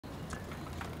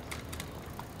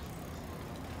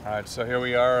All right, so here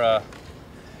we are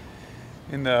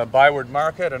in the Byward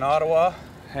Market in Ottawa,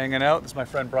 hanging out. This is my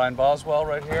friend Brian Boswell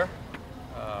right here.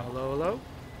 Hello, hello.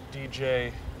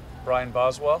 DJ Brian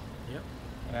Boswell. Yep.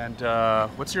 And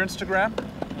what's your Instagram?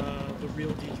 The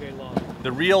Real DJ Law.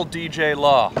 The Real DJ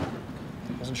Law.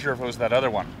 Wasn't sure if it was that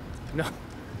other one. No,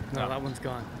 that one's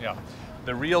gone. Yeah.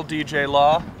 The Real DJ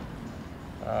Law.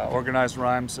 Organized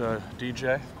Rhymes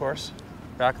DJ, of course.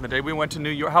 Back in the day, we went to New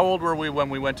York. How old were we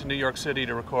when we went to New York City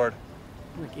to record?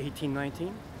 Like 18,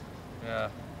 19? Yeah.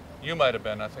 You might have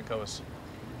been. I think I was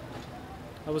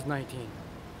 19.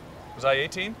 Was I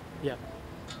 18? Yeah.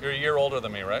 You're a year older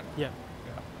than me, right? Yeah.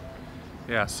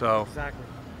 Yeah, so. Exactly.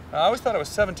 I always thought I was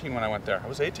 17 when I went there. I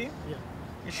was 18? Yeah.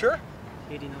 You sure?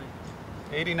 89.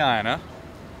 89, huh?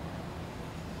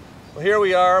 Well, here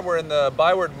we are. We're in the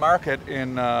Byward Market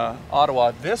in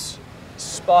Ottawa. This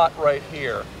spot right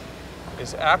here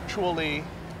is actually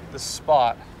the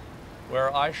spot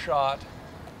where I shot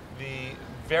the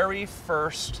very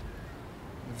first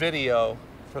video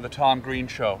for the Tom Green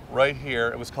Show. Right here.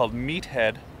 It was called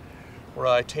Meathead, where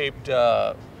I taped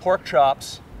pork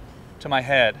chops to my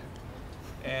head.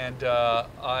 And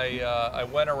I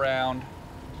went around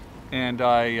and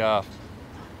I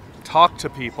talked to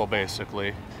people,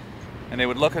 basically. And they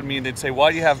would look at me and they'd say,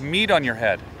 "Why do you have meat on your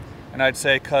head?" And I'd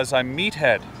say, "'Cause I'm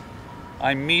Meathead.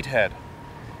 I'm Meathead."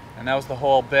 And that was the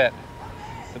whole bit.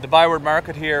 But the Byward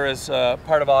Market here is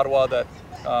part of Ottawa that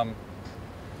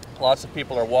lots of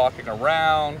people are walking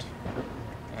around.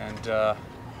 And yeah,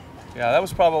 that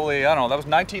was probably, I don't know, that was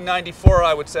 1994,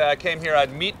 I would say. I came here, I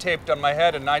had meat taped on my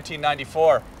head in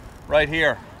 1994, right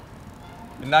here.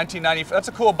 In 1994, that's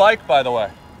a cool bike, by the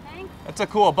way. Thanks. That's a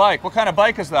cool bike. What kind of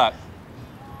bike is that?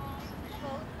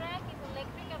 Track is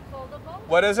electric and foldable.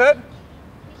 What is it?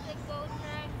 It's a Go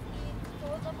Track, it's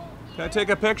foldable. Can I take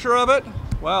a picture of it?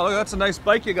 Wow, look, that's a nice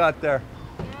bike you got there.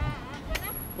 Yeah, I'm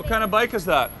gonna. What kind of bike is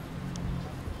that?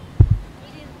 It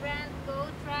is brand Go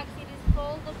Track. It is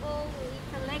foldable.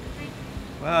 It's electric.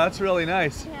 Wow, that's really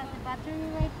nice. It has a battery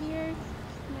right here. You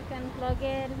can plug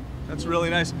it. That's really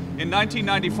nice. In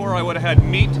 1994, I would have had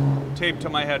meat taped to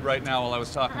my head right now while I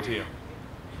was talking to you.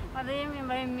 What do you mean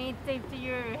by meat taped to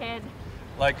your head?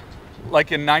 Like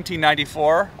in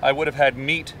 1994, I would have had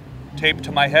meat taped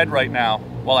to my head right now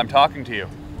while I'm talking to you.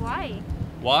 Why?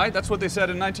 Why? That's what they said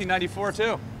in 1994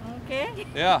 too. Okay.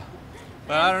 Yeah.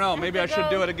 But I don't know, maybe I should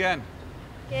do it again.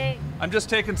 Okay. I'm just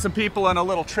taking some people on a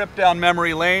little trip down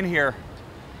memory lane here.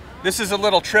 This is a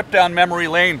little trip down memory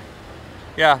lane.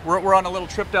 Yeah, we're on a little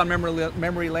trip down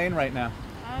memory lane right now.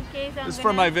 Okay, so This is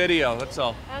for my video, that's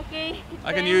all. Okay.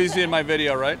 I can use you in my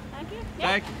video, right? Okay.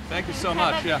 Yeah. Thank you so Have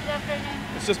much, a good yeah. afternoon.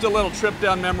 It's just a little trip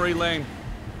down memory lane.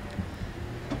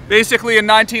 Basically, in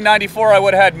 1994, I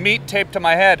would have had meat taped to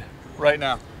my head right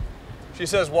now. She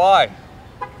says, why?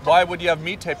 Why would you have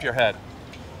meat taped to your head?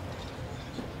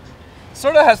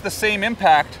 Sort of has the same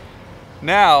impact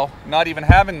now, not even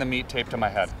having the meat taped to my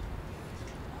head.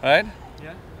 Right?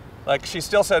 Yeah. Like, she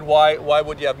still said, why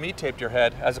would you have meat taped to your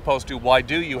head, as opposed to, why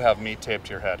do you have meat taped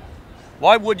to your head?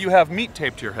 Why would you have meat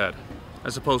taped to your head,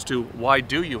 as opposed to, why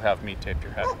do you have meat taped to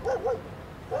your head?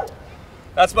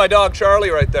 That's my dog, Charlie,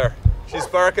 right there. She's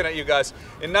barking at you guys.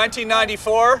 In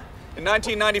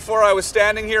 1994, I was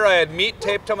standing here, I had meat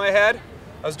taped to my head.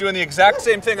 I was doing the exact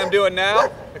same thing I'm doing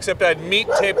now, except I had meat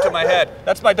taped to my head.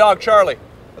 That's my dog, Charlie.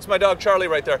 That's my dog, Charlie,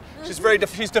 right there. She's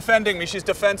she's defending me, she's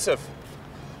defensive.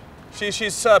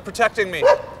 She's protecting me.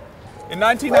 In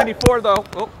 1994, though,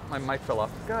 oh, my mic fell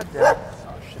off. God damn it.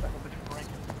 Oh shit, I hope it didn't break.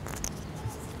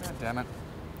 God damn it.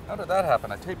 How did that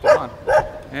happen? I taped it on.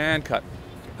 And cut.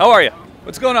 How are you?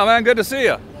 What's going on, man? Good to see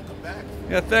you. Welcome back.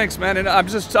 Yeah, thanks, man. And I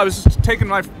was just taking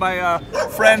my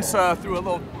friends through a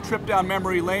little trip down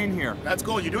memory lane here. That's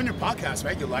cool. You're doing your podcast,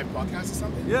 right? Your live podcast or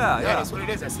something? Yeah. That's what it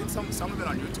is. I've seen some of it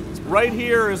on YouTube. Right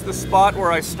here is the spot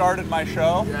where I started my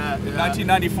show. Yeah. In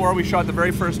 1994, we shot the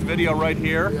very first video right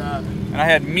here. Yeah. And I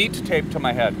had meat taped to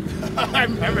my head. I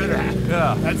remember that.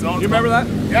 Yeah. That's awesome. You remember that?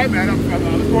 Yeah, man. I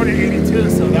was born in '82,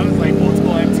 so that was like old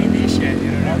school MTV shit.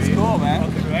 You know what I mean? That's cool,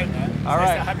 man. Fucking right, man. All Nice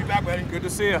right. to have you back, buddy. Good to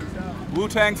see you.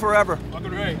 Wu-Tang forever.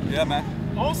 Fucking right. Yeah, man.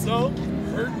 Also,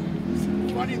 heard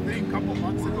funny thing. A couple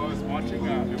months ago, I was watching.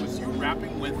 It was you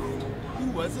rapping with.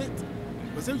 Who was it?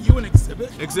 Was it you and Exhibit?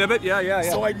 Exhibit? Yeah.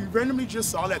 So I randomly just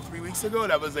saw that 3 weeks ago,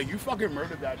 and I was like, "You fucking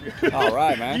murdered that dude." All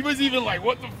right, man. He was even like,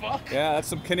 "What the fuck?" Yeah, that's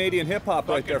some Canadian hip hop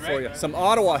right there for you. man. Some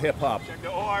Ottawa hip hop. Check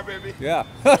the OR, baby. Yeah.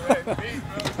 All right, peace,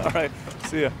 bro. All right.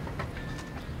 See ya.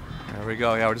 There we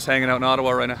go. Yeah, we're just hanging out in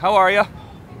Ottawa right now. How are you?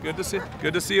 Good to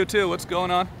see you too. What's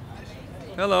going on?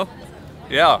 Hello.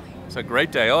 Yeah, it's a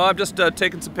great day. Oh, I'm just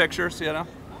taking some pictures, you know.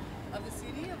 Of the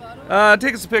CD of us? Ottawa?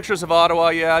 Taking some pictures of Ottawa,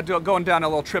 yeah. Going down a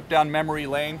little trip down memory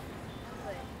lane.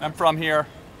 I'm from here.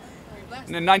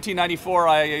 And in 1994,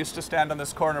 I used to stand on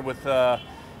this corner with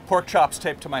pork chops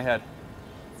taped to my head.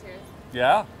 Serious?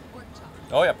 Yeah. Pork chop.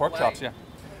 Oh yeah, pork chops, yeah.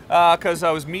 Because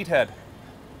I was meathead.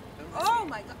 Oh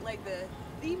my god, like the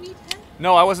meathead?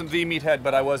 No, I wasn't the meathead,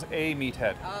 but I was a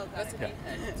meathead. Oh, that's a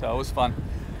meathead. So it was fun.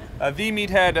 The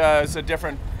meathead is a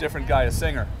different guy, a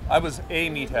singer. I was a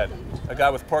meathead, a guy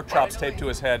with pork chops taped to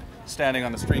his head, standing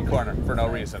on the street corner for no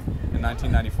reason in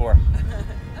 1994. That's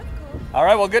cool. All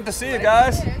right, well, good to see you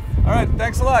guys. All right,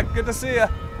 thanks a lot. Good to see you.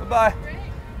 Bye-bye.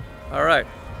 All right,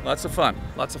 lots of fun,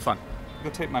 lots of fun. I'm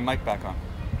gonna tape my mic back on.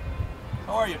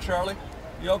 How are you, Charlie?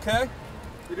 You okay?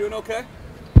 You doing okay?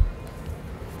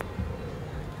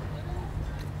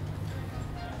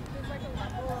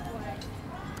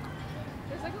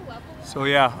 So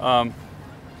yeah,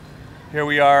 here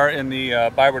we are in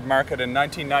the Byward Market in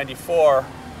 1994.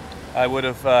 I would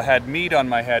have had meat on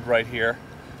my head right here.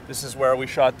 This is where we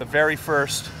shot the very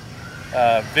first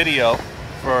video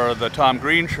for the Tom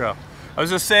Green Show. I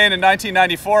was just saying in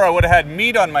 1994 I would have had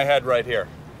meat on my head right here.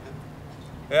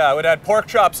 Yeah, I would have had pork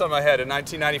chops on my head in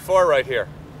 1994 right here.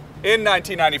 In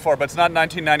 1994, but it's not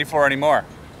 1994 anymore.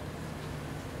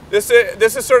 This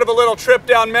is sort of a little trip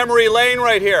down memory lane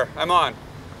right here I'm on.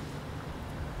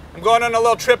 I'm going on a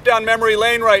little trip down memory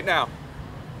lane right now.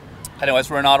 Anyways,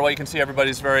 we're in Ottawa. You can see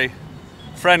everybody's very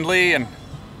friendly and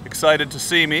excited to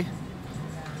see me.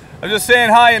 I'm just saying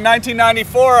hi. In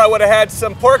 1994, I would have had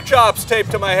some pork chops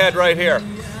taped to my head right here.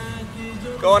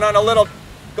 Going on a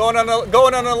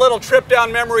little trip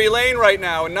down memory lane right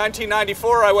now. In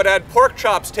 1994, I would have had pork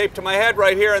chops taped to my head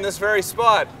right here in this very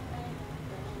spot.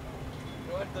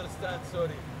 Don't understand, sorry.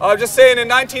 I'm just saying in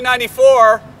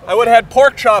 1994, I would have had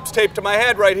pork chops taped to my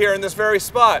head right here in this very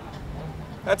spot.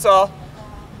 That's all.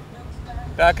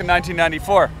 Back in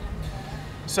 1994.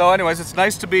 So anyways, it's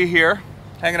nice to be here,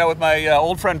 hanging out with my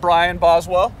old friend Brian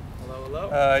Boswell. Hello,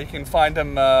 hello. You can find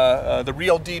him, The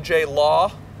Real DJ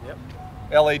Law. Yep.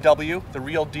 L-A-W, The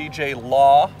Real DJ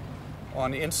Law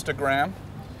on Instagram.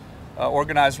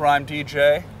 Organized Rhyme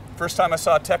DJ. First time I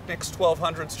saw Technics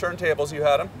 1200s turntables, you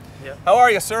had them. Yep. How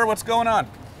are you, sir? What's going on?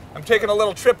 I'm taking a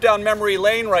little trip down memory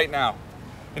lane right now.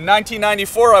 In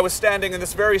 1994, I was standing in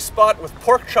this very spot with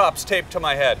pork chops taped to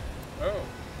my head. Oh.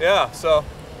 Yeah, so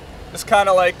just kind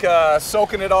of like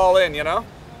soaking it all in, you know?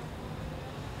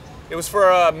 It was for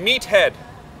Meathead.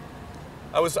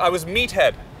 I was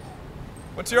Meathead.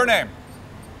 What's your name?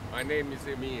 My name is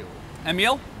Emil.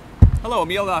 Emil? Hello,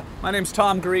 Emil. My name's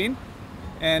Tom Green.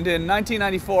 And in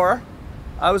 1994,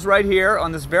 I was right here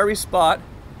on this very spot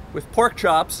with pork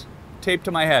chops taped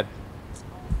to my head.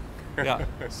 Yeah,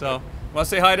 so, want to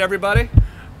say hi to everybody?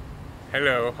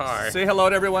 Hello, hi. Say hello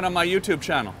to everyone on my YouTube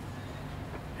channel.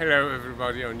 Hello,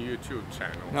 everybody on YouTube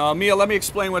channel. Now, Emil, let me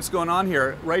explain what's going on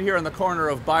here. Right here on the corner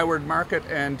of Byward Market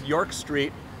and York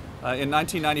Street, in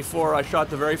 1994, I shot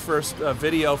the very first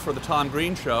video for the Tom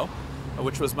Green Show,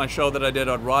 which was my show that I did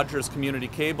on Rogers Community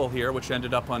Cable here, which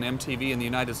ended up on MTV in the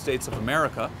United States of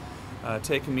America,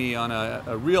 taking me on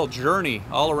a real journey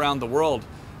all around the world,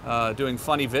 doing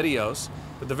funny videos.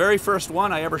 But the very first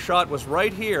one I ever shot was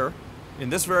right here in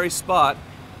this very spot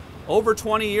over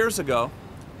 20 years ago,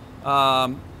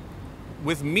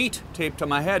 with meat taped to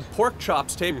my head, pork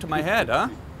chops taped to my head, huh?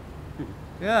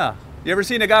 Yeah. You ever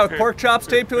seen a guy with pork chops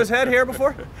taped to his head here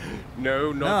before?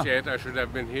 No, not No. yet. I should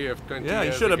have been here 20 years Yeah,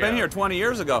 ago. you should have been here 20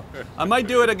 years ago. I might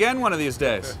do it again one of these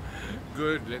days.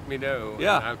 Good, let me know.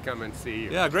 Yeah. And I'll come and see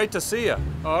you. Yeah, great to see you.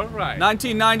 All right.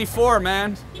 1994,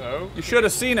 man. Okay. You should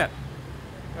have seen it.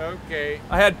 Okay.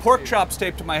 I had pork chops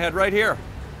taped to my head right here.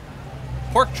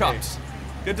 Pork chops.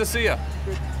 Good to see you.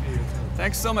 Good to see you.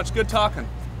 Thanks so much. Good talking.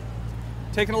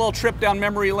 Taking a little trip down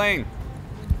memory lane.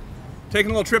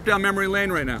 Taking a little trip down memory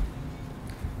lane right now.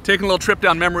 Taking a little trip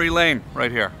down memory lane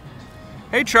right here.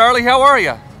 Hey, Charlie, how are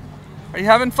you? Are you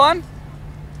having fun?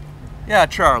 Yeah,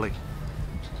 Charlie.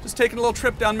 Just taking a little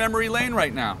trip down memory lane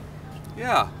right now.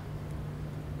 Yeah.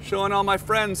 Showing all my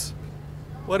friends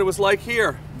what it was like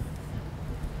here.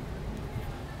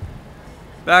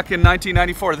 Back in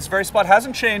 1994. This very spot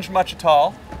hasn't changed much at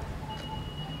all.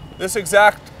 This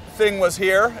exact thing was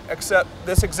here, except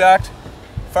this exact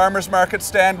farmer's market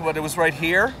stand, but it was right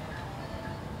here.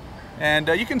 And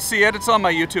you can see it, it's on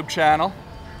my YouTube channel.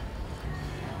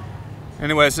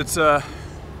 Anyways, it's a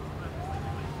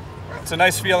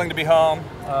nice feeling to be home.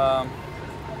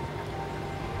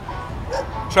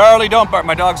 Charlie, don't bark,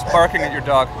 my dog's barking at your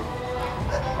dog.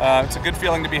 It's a good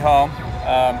feeling to be home.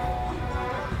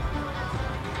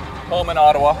 Home in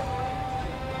Ottawa.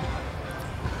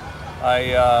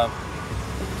 I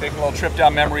take a little trip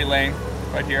down memory lane.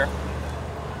 right here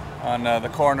on the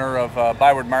corner of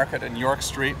Byward Market and York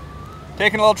Street.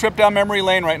 Taking a little trip down memory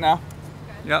lane right now.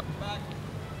 Yep.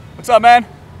 What's up, man?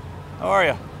 How are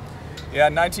you? Yeah,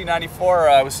 in 1994,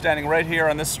 I was standing right here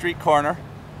on this street corner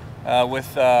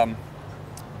with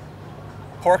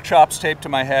pork chops taped to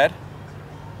my head,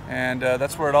 and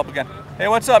that's where it all began. Hey,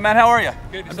 what's up, man? How are you?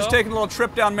 Good, I'm just taking a little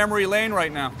trip down memory lane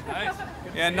right now. Nice.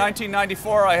 Yeah, in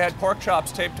 1994, I had pork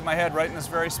chops taped to my head right in this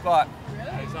very spot.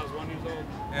 Nice. I was 1 year old.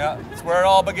 Yeah, it's where it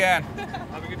all began.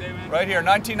 Have a good day, man. Right here,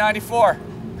 1994.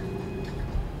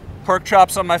 Pork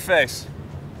chops on my face.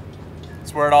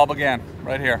 That's where it all began,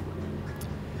 right here.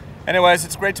 Anyways,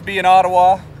 it's great to be in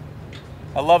Ottawa.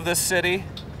 I love this city,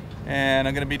 and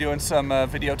I'm going to be doing some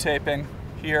videotaping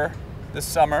here this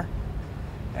summer.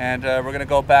 And we're going to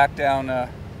go back down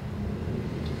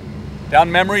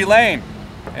memory lane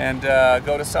and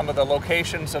go to some of the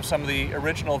locations of some of the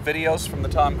original videos from the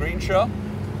Tom Green Show,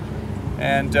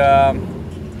 and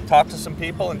talk to some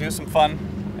people and do some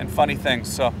fun and funny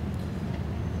things. So,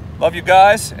 love you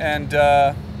guys, and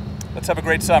let's have a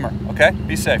great summer, okay?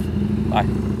 Be safe. Bye.